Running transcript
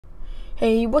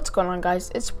Hey, what's going on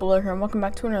guys? It's Buller here and welcome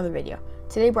back to another video.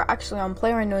 Today we're actually on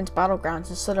PlayerUnknown's Battlegrounds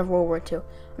instead of World War II.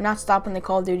 I'm not stopping the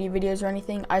Call of Duty videos or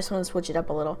anything, I just want to switch it up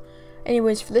a little.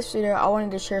 Anyways, for this video I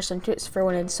wanted to share some tips for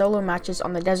winning solo matches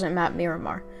on the desert map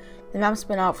Miramar. The map's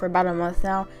been out for about a month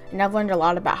now and I've learned a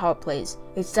lot about how it plays.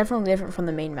 It's definitely different from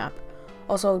the main map.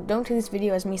 Also, don't take this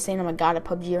video as me saying I'm a god at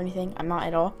PUBG or anything, I'm not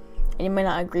at all. And you may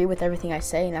not agree with everything I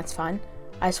say and that's fine.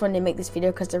 I just wanted to make this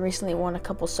video because I recently won a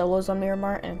couple solos on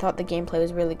Miramar and I thought the gameplay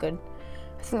was really good.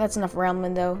 I think that's enough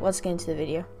rambling though, let's get into the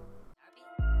video.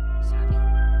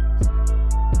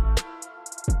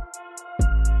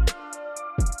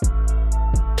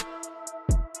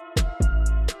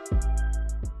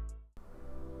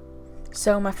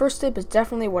 So my first tip is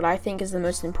definitely what I think is the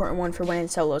most important one for winning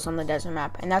solos on the desert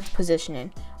map, and that's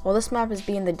positioning. While this map is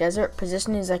being the desert,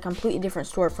 positioning is a completely different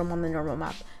story from on the normal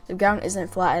map. The ground isn't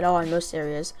flat at all in most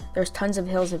areas. There's tons of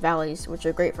hills and valleys, which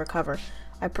are great for cover.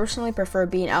 I personally prefer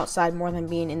being outside more than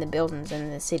being in the buildings and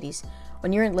in the cities.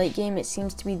 When you're in late game, it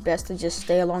seems to be best to just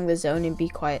stay along the zone and be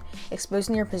quiet.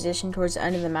 Exposing your position towards the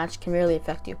end of the match can really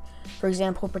affect you. For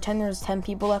example, pretend there's 10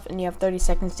 people left and you have 30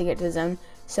 seconds to get to the zone.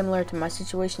 Similar to my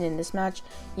situation in this match,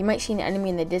 you might see an enemy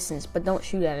in the distance, but don't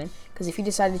shoot at him, because if you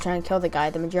decide to try and kill the guy,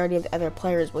 the majority of the other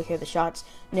players will hear the shots,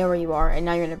 know where you are, and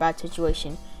now you're in a bad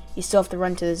situation. You still have to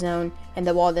run to the zone, and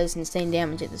the wall does insane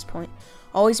damage at this point.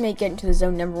 Always make getting to the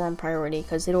zone #1 priority,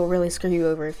 because it will really screw you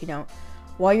over if you don't.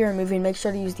 While you're moving, make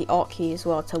sure to use the Alt key as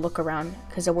well to look around,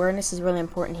 because awareness is really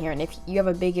important here, and if you have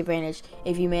a big advantage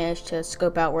if you manage to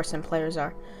scope out where some players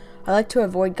are. I like to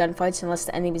avoid gunfights unless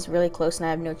the enemy is really close and I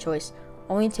have no choice.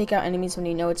 Only take out enemies when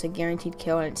you know it's a guaranteed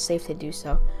kill and it's safe to do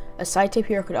so. A side tip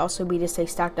here could also be to stay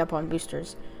stacked up on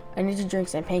boosters. Energy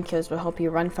drinks and painkillers will help you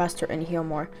run faster and heal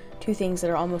more, two things that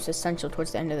are almost essential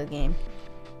towards the end of the game.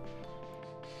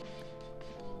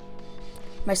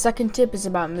 My second tip is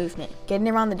about movement. Getting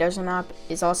around the desert map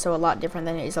is also a lot different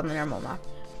than it is on the normal map.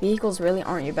 Vehicles really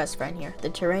aren't your best friend here. The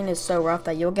terrain is so rough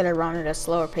that you'll get around at a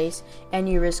slower pace and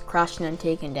you risk crashing and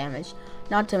taking damage.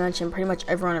 Not to mention pretty much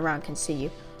everyone around can see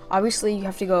you. Obviously, you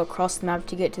have to go across the map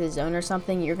to get to the zone or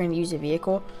something, you're going to use a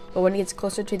vehicle, but when it gets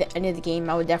closer to the end of the game,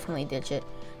 I would definitely ditch it.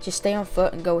 Just stay on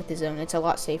foot and go with the zone, it's a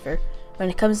lot safer. When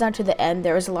it comes down to the end,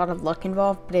 there is a lot of luck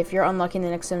involved, but if you're unlucky and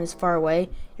the next zone is far away,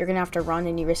 you're going to have to run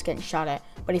and you risk getting shot at.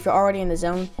 But if you're already in the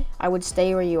zone, I would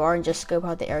stay where you are and just scope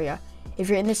out the area. If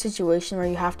you're in this situation where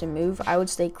you have to move, I would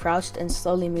stay crouched and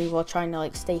slowly move while trying to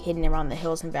stay hidden around the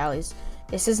hills and valleys.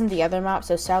 This isn't the other map,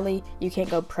 so sadly, you can't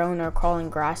go prone or crawl in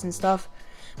grass and stuff.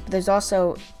 But there's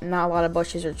also not a lot of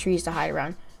bushes or trees to hide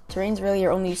around. Terrain's really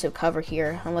your only use of cover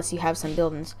here, unless you have some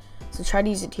buildings, so try to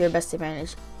use it to your best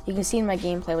advantage. You can see in my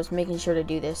gameplay I was making sure to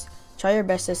do this. Try your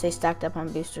best to stay stacked up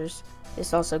on boosters.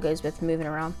 This also goes with moving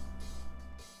around.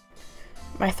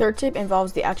 My third tip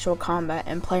involves the actual combat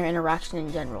and player interaction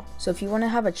in general. So if you want to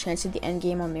have a chance at the end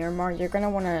game on Miramar, you're going to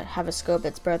want to have a scope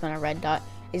that's better than a red dot.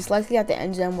 It's likely that the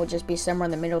end zone will just be somewhere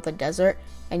in the middle of the desert,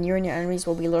 and you and your enemies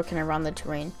will be lurking around the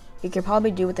terrain. You could probably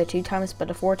do it the 2 times, but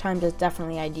the 4 times is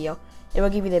definitely ideal. It will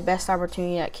give you the best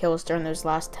opportunity at kills during those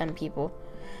last 10 people.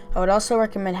 I would also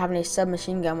recommend having a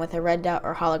submachine gun with a red dot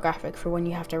or holographic for when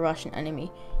you have to rush an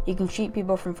enemy. You can shoot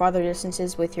people from farther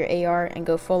distances with your AR and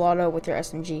go full auto with your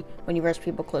SMG when you rush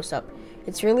people close up.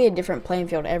 It's really a different playing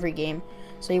field every game,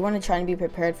 so you want to try and be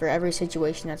prepared for every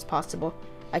situation that's possible.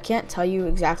 I can't tell you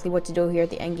exactly what to do here at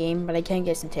the end game, but I can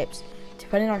get some tips.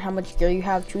 Depending on how much gear you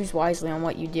have, choose wisely on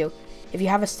what you do. If you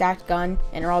have a stacked gun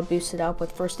and are all boosted up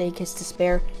with first aid kits to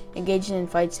spare, engaging in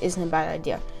fights isn't a bad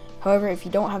idea. However, if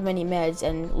you don't have many meds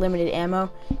and limited ammo,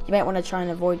 you might want to try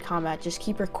and avoid combat. Just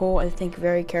keep your cool and think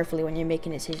very carefully when you're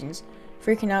making decisions.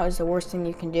 Freaking out is the worst thing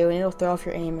you can do and it'll throw off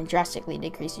your aim and drastically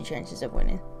decrease your chances of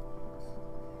winning.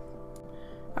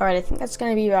 Alright, I think that's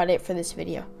going to be about it for this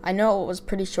video. I know it was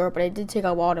pretty short, but it did take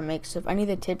a while to make, so if any of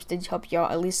the tips did help you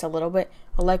out at least a little bit,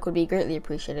 a like would be greatly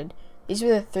appreciated. These are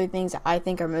the 3 things that I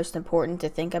think are most important to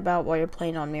think about while you're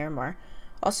playing on Miramar.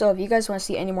 Also, if you guys want to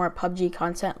see any more PUBG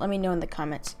content, let me know in the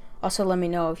comments. Also, let me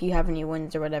know if you have any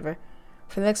wins or whatever.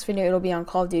 For the next video, it'll be on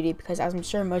Call of Duty, because as I'm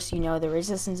sure most of you know, the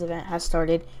Resistance event has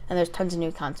started, and there's tons of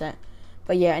new content.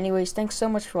 But yeah, anyways, thanks so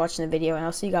much for watching the video, and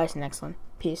I'll see you guys in the next one.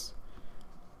 Peace.